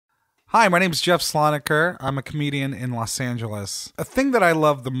Hi, my name is Jeff Sloniker. I'm a comedian in Los Angeles. A thing that I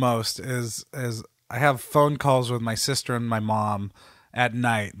love the most is I have phone calls with my sister and my mom at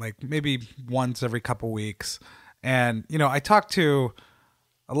night, like maybe once every couple weeks. And, you know, I talk to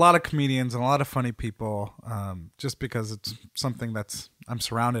a lot of comedians and a lot of funny people just because it's something I'm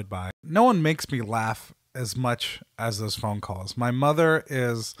surrounded by. No one makes me laugh as much as those phone calls. My mother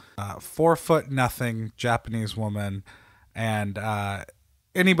is a 4'0" Japanese woman, and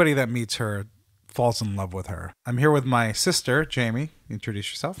anybody that meets her falls in love with her. I'm here with my sister, Jamie. Introduce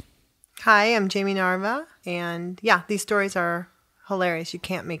yourself. Hi, I'm Jamie Narva, and yeah, these stories are hilarious. You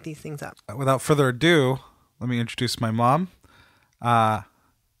can't make these things up. Without further ado, let me introduce my mom.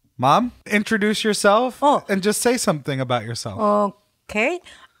 Mom, introduce yourself and just say something about yourself. Okay.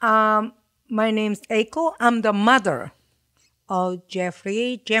 My name's Eiko. I'm the mother of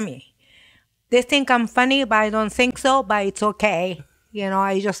Jeffrey, Jamie. They think I'm funny, but I don't think so, but it's okay. You know,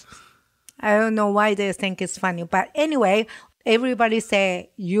 I don't know why they think it's funny. But anyway, everybody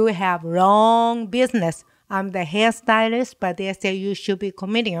say, you have wrong business. I'm the hairstylist, but they say you should be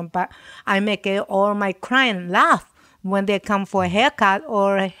comedian. But I make all my clients laugh when they come for a haircut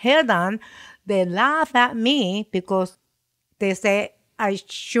or a hair done. They laugh at me because they say I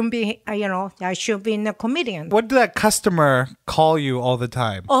shouldn't be, I should be a comedian. What did that customer call you all the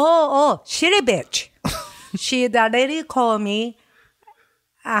time? Shitty bitch. The lady called me,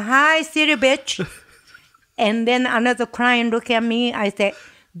 hi, silly bitch. And then another client look at me. I said,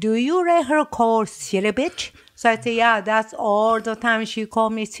 do you let her call silly bitch? So I said, yeah, that's all the time she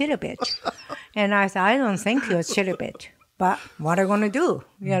called me silly bitch. And I said, I don't think you're silly bitch. But what are you going to do,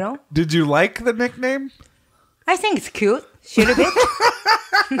 you know? Did you like the nickname? I think it's cute. Silly bitch.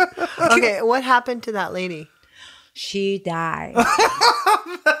 Okay, what happened to that lady? She died.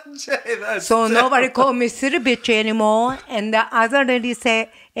 Jay, so nobody called me silly bitch anymore. And the other lady said,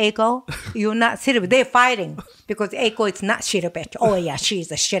 Eiko, you're not silly bitch. They're fighting because Eiko is not silly bitch. Oh yeah,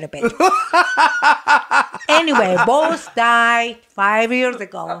 she's a silly bitch. Anyway, both died 5 years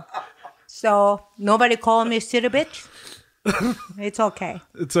ago. So nobody called me silly bitch. It's okay.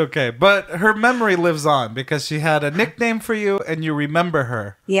 It's okay. But her memory lives on because she had a nickname for you and you remember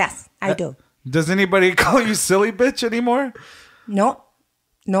her. Yes, I do. Does anybody call you silly bitch anymore? No.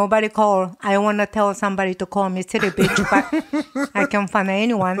 Nobody call. I want to tell somebody to call me silly bitch, but I can't find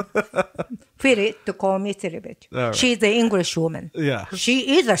anyone fit it to call me silly bitch. Right. She's the English woman. Yeah.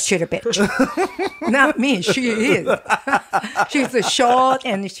 She is a silly bitch. Not me. She is. She's short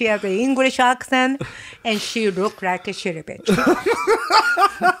and she has an English accent and she looked like a silly bitch.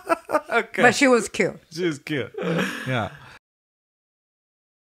 Okay. But she was cute. She was cute. Yeah.